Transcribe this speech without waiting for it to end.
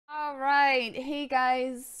right, hey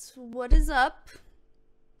guys, what is up?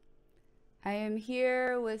 I am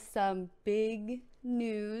here with some big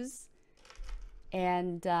news,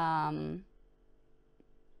 and I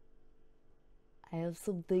have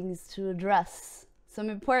some things to address, some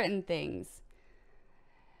important things.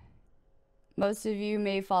 Most of you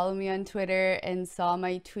may follow me on Twitter and saw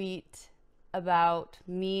my tweet about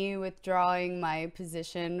me withdrawing my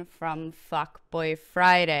position from Boi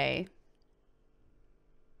Friday.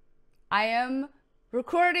 I am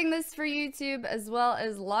recording this for YouTube as well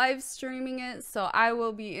as live streaming it, so I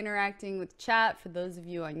will be interacting with chat for those of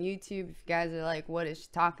you on YouTube. If you guys are like, what is she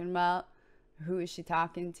talking about? Who is she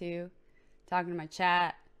talking to? Talking to my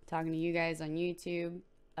chat, talking to you guys on YouTube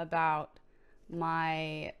about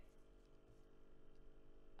my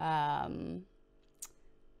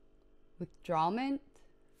withdrawal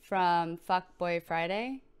from Boi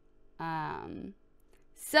Friday.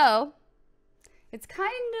 So it's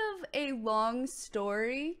kind of a long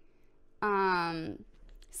story.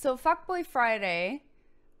 So Boi Friday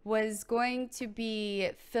was going to be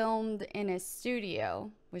filmed in a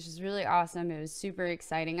studio, which is really awesome. It was super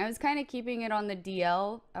exciting. I was kind of keeping it on the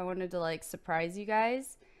DL. I wanted to like surprise you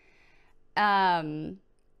guys. And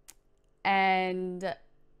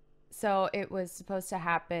so it was supposed to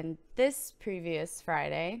happen this previous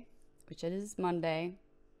Friday, which it is Monday.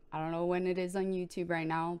 I don't know when it is on YouTube right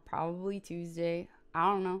now. Probably Tuesday.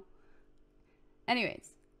 I don't know.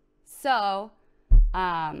 Anyways, so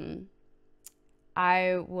I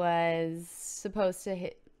was supposed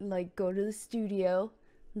to go to the studio,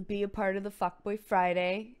 be a part of the Boi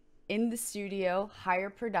Friday in the studio, higher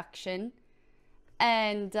production,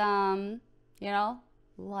 and you know,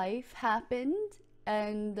 life happened,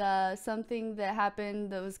 and something that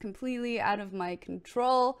happened that was completely out of my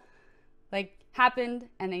control happened,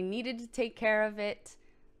 and I needed to take care of it.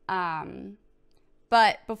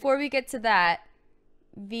 But before we get to that,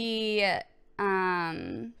 the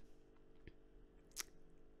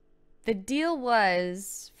deal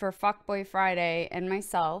was for Boi Friday and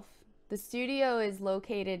myself, the studio is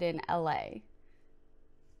located in LA.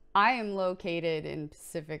 I am located in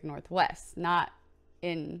Pacific Northwest, not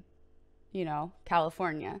in, you know,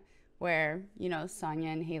 California, where, you know,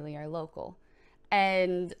 Sonia and Haley are local.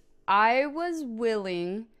 And I was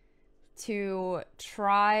willing to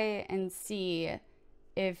try and see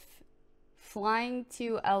if flying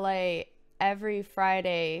to LA every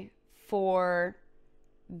Friday for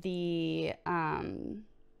the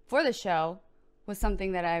show was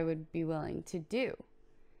something that I would be willing to do.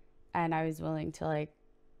 And I was willing to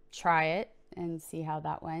try it and see how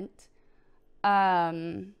that went.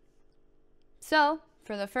 So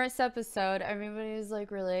for the first episode, everybody was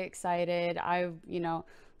really excited. I,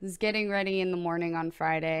 was getting ready in the morning on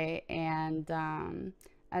Friday, and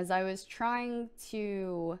as I was trying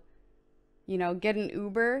to, get an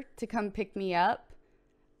Uber to come pick me up,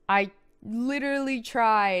 I literally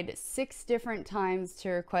tried 6 different times to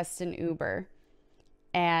request an Uber,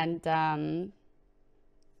 and I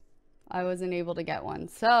wasn't able to get one.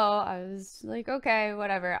 So I was like, okay,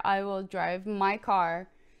 whatever. I will drive my car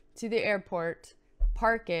to the airport,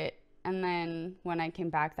 park it, and then when I came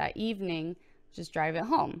back that evening, just drive it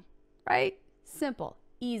home, right? Simple,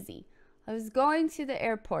 easy. I was going to the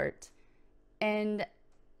airport, and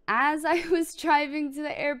as I was driving to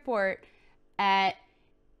the airport at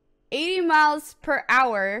 80 miles per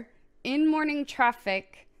hour in morning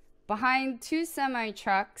traffic behind 2 semi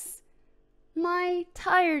trucks, my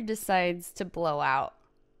tire decides to blow out,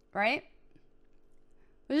 right?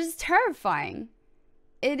 Which is terrifying.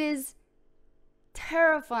 It is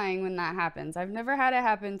terrifying when that happens. I've never had it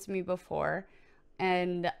happen to me before.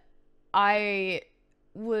 And I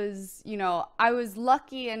was, I was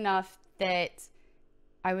lucky enough that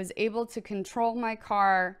I was able to control my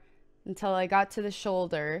car until I got to the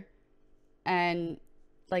shoulder, and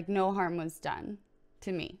no harm was done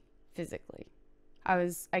to me physically.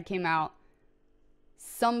 I came out.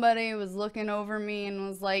 Somebody was looking over me and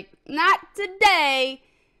was like, not today.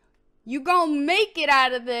 You gonna make it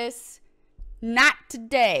out of this. Not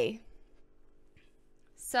today.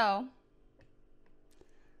 So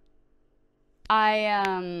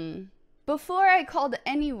before I called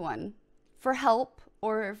anyone for help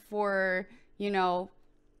or for, hey,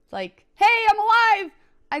 I'm alive,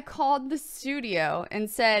 I called the studio and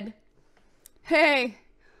said, hey,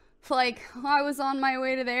 I was on my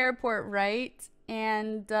way to the airport, right?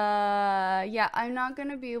 And yeah, I'm not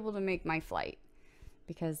gonna be able to make my flight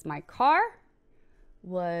because my car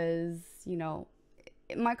was,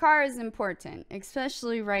 my car is important,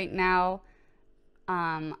 especially right now.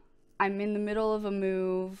 I'm in the middle of a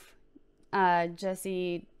move.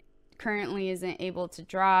 Jesse currently isn't able to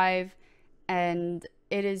drive, and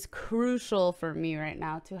it is crucial for me right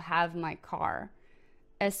now to have my car.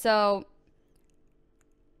 And so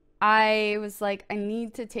I was like, I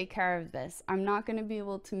need to take care of this. I'm not going to be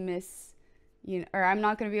able to miss, or I'm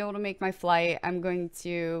not going to be able to make my flight. I'm going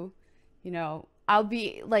to,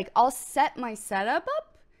 I'll set my setup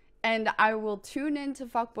up and I will tune into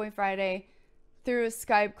Fuckboy Friday through a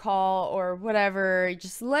Skype call or whatever.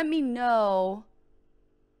 Just let me know.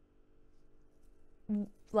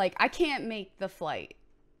 Like, I can't make the flight,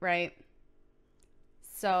 right?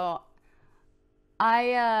 So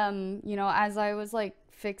I, as I was like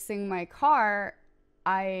fixing my car,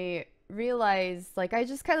 I realized like I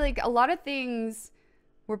just kind of like a lot of things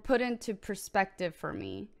were put into perspective for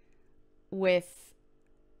me with,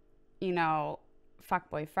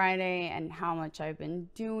 Fuckboy Friday and how much I've been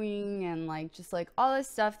doing and like just like all this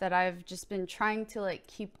stuff that I've just been trying to like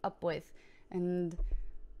keep up with. And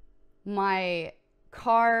my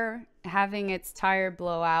car having its tire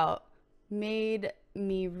blow out made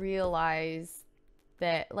me realize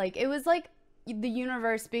that like it was like the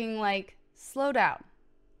universe being like, slow down,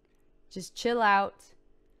 just chill out,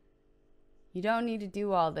 you don't need to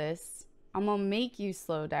do all this. I'm gonna make you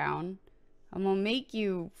slow down. I'm gonna make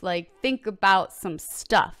you like think about some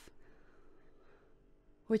stuff,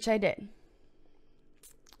 which I did.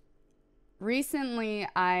 Recently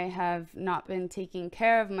I have not been taking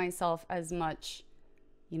care of myself as much.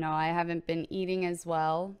 I haven't been eating as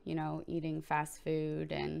well, eating fast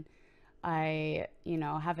food, and I,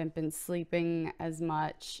 haven't been sleeping as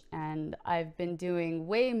much, and I've been doing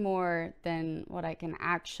way more than what I can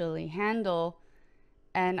actually handle.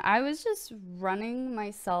 And I was just running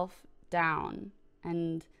myself down,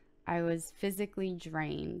 and I was physically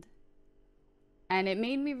drained. And it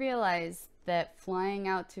made me realize that flying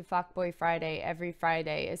out to Fuckboy Friday every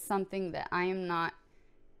Friday is something that I am not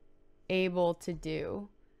able to do.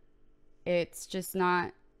 It's just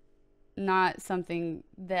not something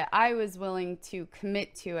that I was willing to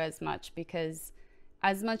commit to as much, because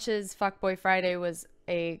as much as Fuckboy Friday was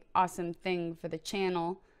a awesome thing for the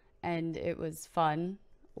channel and it was fun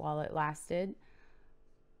while it lasted,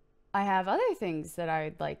 I have other things that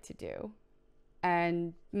I'd like to do.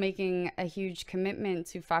 And making a huge commitment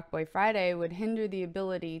to Fuckboy Friday would hinder the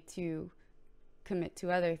ability to commit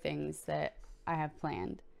to other things that I have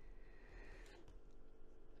planned.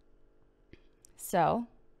 So,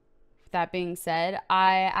 that being said,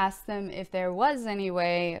 I asked them if there was any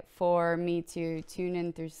way for me to tune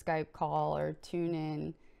in through Skype call or tune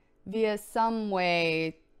in via some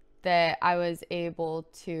way that I was able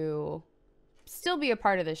to still be a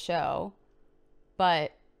part of the show,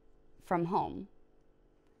 but from home.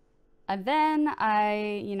 And then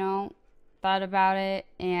I, thought about it,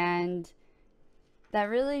 and that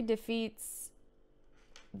really defeats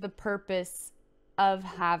the purpose of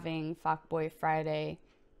having Fuckboy Friday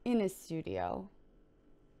in a studio.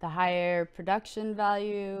 The higher production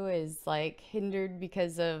value is like hindered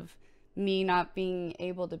because of me not being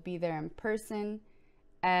able to be there in person,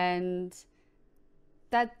 and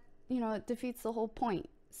that, it defeats the whole point.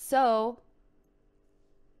 So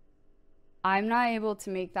I'm not able to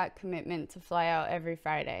make that commitment to fly out every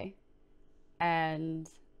Friday, and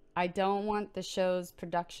I don't want the show's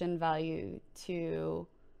production value to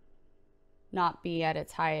not be at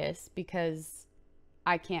its highest because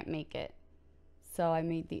I can't make it. So I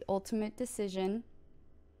made the ultimate decision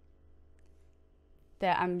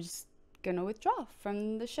that I'm just gonna withdraw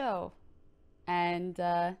from the show. And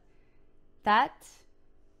that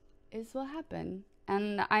is what happened.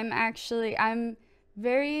 And I'm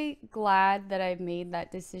very glad that I made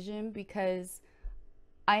that decision, because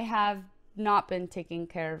I have not been taking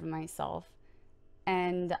care of myself,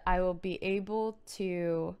 and I will be able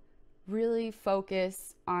to really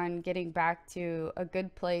focus on getting back to a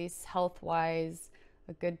good place health-wise,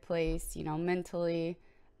 a good place, mentally,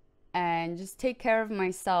 and just take care of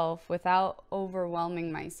myself without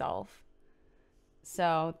overwhelming myself.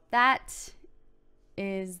 So that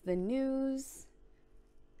is the news,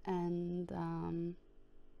 and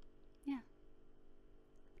yeah,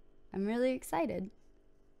 I'm really excited.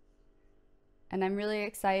 And I'm really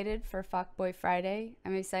excited for Fuckboy Friday.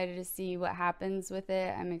 I'm excited to see what happens with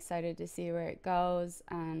it. I'm excited to see where it goes,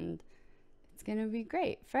 and it's gonna be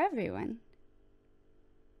great for everyone.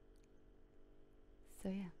 So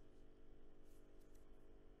yeah.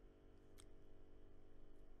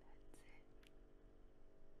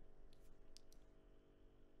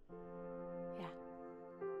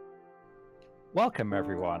 Welcome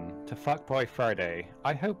everyone to Fuckboy Friday.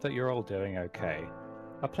 I hope that you're all doing okay.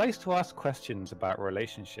 A place to ask questions about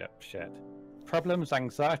relationship shit, problems,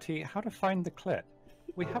 anxiety, how to find the clit.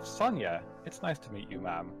 We have Sonia. It's nice to meet you,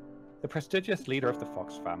 ma'am. the prestigious leader of the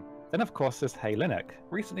Fox fam. Then of course there's Hey Linux,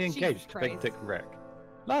 recently engaged to Big Dick Rick.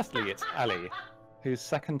 Lastly, it's Ali, who's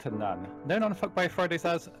second to none, known on Fuck Boy Fridays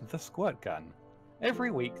as the Squirt Gun.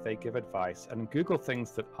 Every week they give advice and Google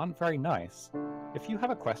things that aren't very nice. If you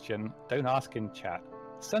have a question, don't ask in chat.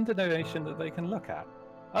 Send a donation that they can look at.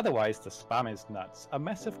 Otherwise, the spam is nuts. A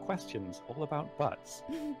mess of questions all about butts.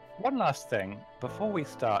 One last thing, before we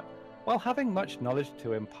start, while having much knowledge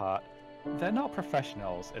to impart, they're not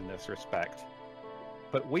professionals in this respect.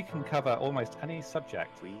 But we can cover almost any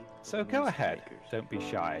subject. So go ahead, don't be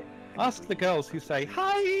shy. Ask the girls who say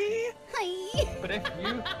hi! Hi! But if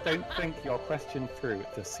you don't think your question through,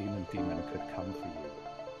 the semen demon could come for you.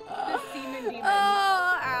 The semen demon.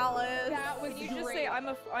 Oh, Alice. That was you just say I'm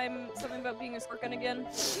something about being a squirt gun again?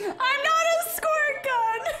 I'm not a squirt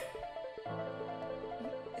gun!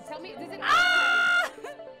 Tell me, does it Ah!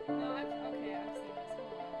 No, okay, I've seen this.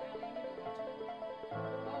 Hold on.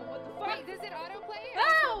 Oh, what the fuck? Wait, does it autoplay?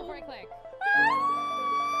 No! Before I click. Oh,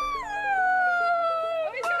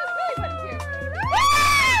 Oh, he's got his belly button too.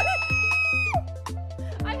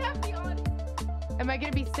 I have the on. Am I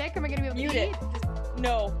gonna be sick? Am I gonna be able to Mute eat? it.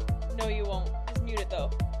 No. No, you won't. Just mute it though.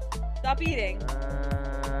 Stop eating.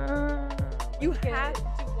 You have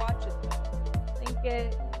to watch it though. Think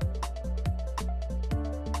it.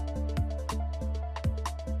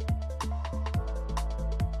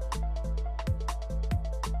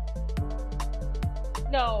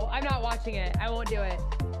 No, I'm not watching it. I won't do it.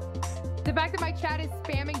 The fact that my chat is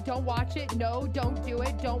spamming, don't watch it. No, don't do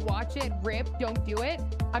it. Don't watch it. Rip, don't do it.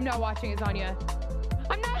 I'm not watching it, Zanya.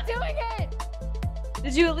 I'm not doing it!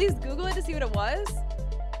 Did you at least Google it to see what it was?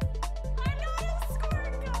 I'm not a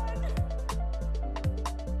squirt gun!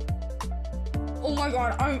 Oh my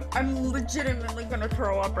god, I'm legitimately gonna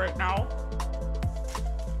throw up right now.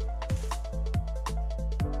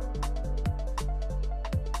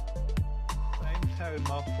 Same tone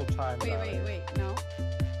multiple times. Wait, no.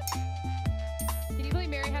 Can you believe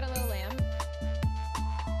Mary had a little lamb?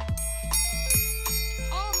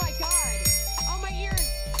 Oh my god! Oh, my ears!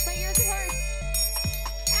 My ears, it hurts!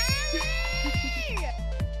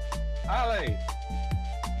 Ali!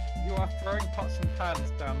 You are throwing pots and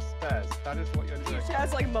pans downstairs. That is what you're doing. She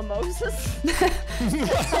has like mimosas.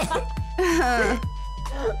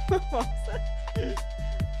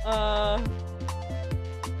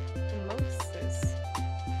 Mimosas.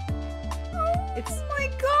 It's my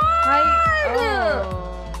god!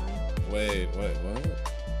 Wait, what?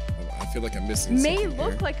 I feel like I'm missing May something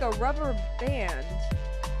look here. like a rubber band.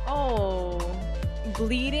 Oh,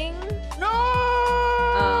 bleeding. No!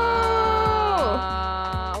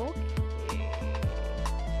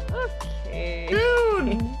 Okay.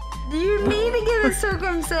 Dude, you need to get it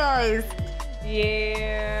circumcised.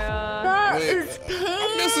 Yeah. That Wait, is pain.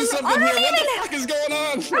 I'm missing something here. What the fuck is going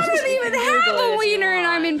on? I don't even have Google it a if you wiener and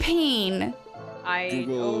I'm want. in pain.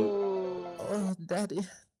 Google. Oh, Daddy.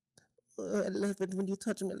 Oh, I love it when you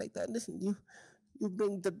touch me like that. Listen, you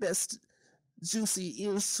bring the best juicy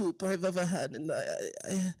eel soup I've ever had. And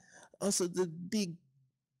I also the big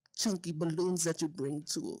chunky balloons that you bring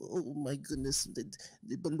too. Oh my goodness, the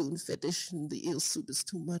balloon fetish and the eel soup is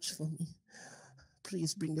too much for me.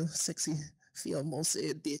 Please bring your sexy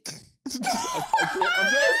fiancé dick. That's the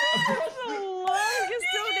longest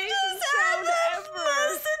donation sound ever.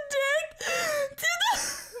 Mimosa dick to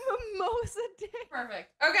the Mimosa dick. Perfect.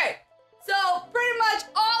 Okay, so pretty much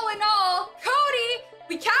all in all, Cody,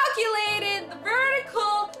 we calculated the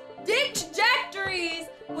vertical dick trajectories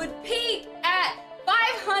would peak at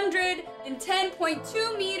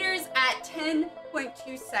 510.2 meters at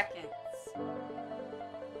 10.2 seconds.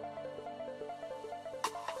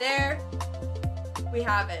 There we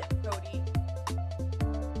have it, Cody.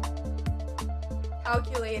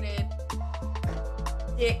 Calculated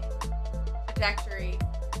dick trajectory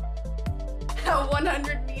at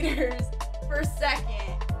 100 meters per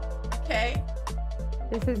second. Okay?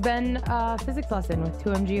 This has been a physics lesson with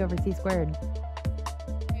 2mg over c squared.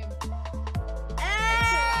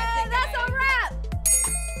 And that's a wrap!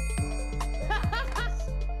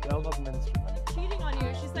 Still not an instrument. Cheating on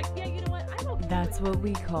you. She's like, yeah, you know what? I'm okay. That's what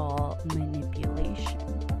we call manipulation.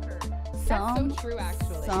 That's so true,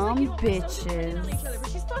 actually. Some She's like, you know, we're so dependent on bitches. each other, but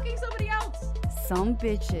she's fucking somebody else. Some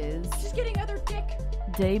bitches, She's getting other dick.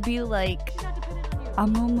 they be like, She's not dependent on you.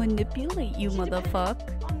 I'm gonna manipulate you, She's dependent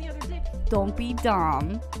motherfucker. on the other dick. Don't be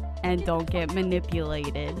dumb and don't get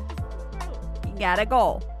manipulated. You gotta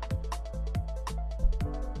go.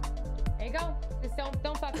 There you go. Just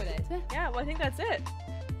don't fuck with it. Yeah, well, I think that's it.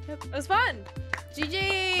 It was fun. GG!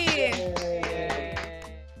 Yay.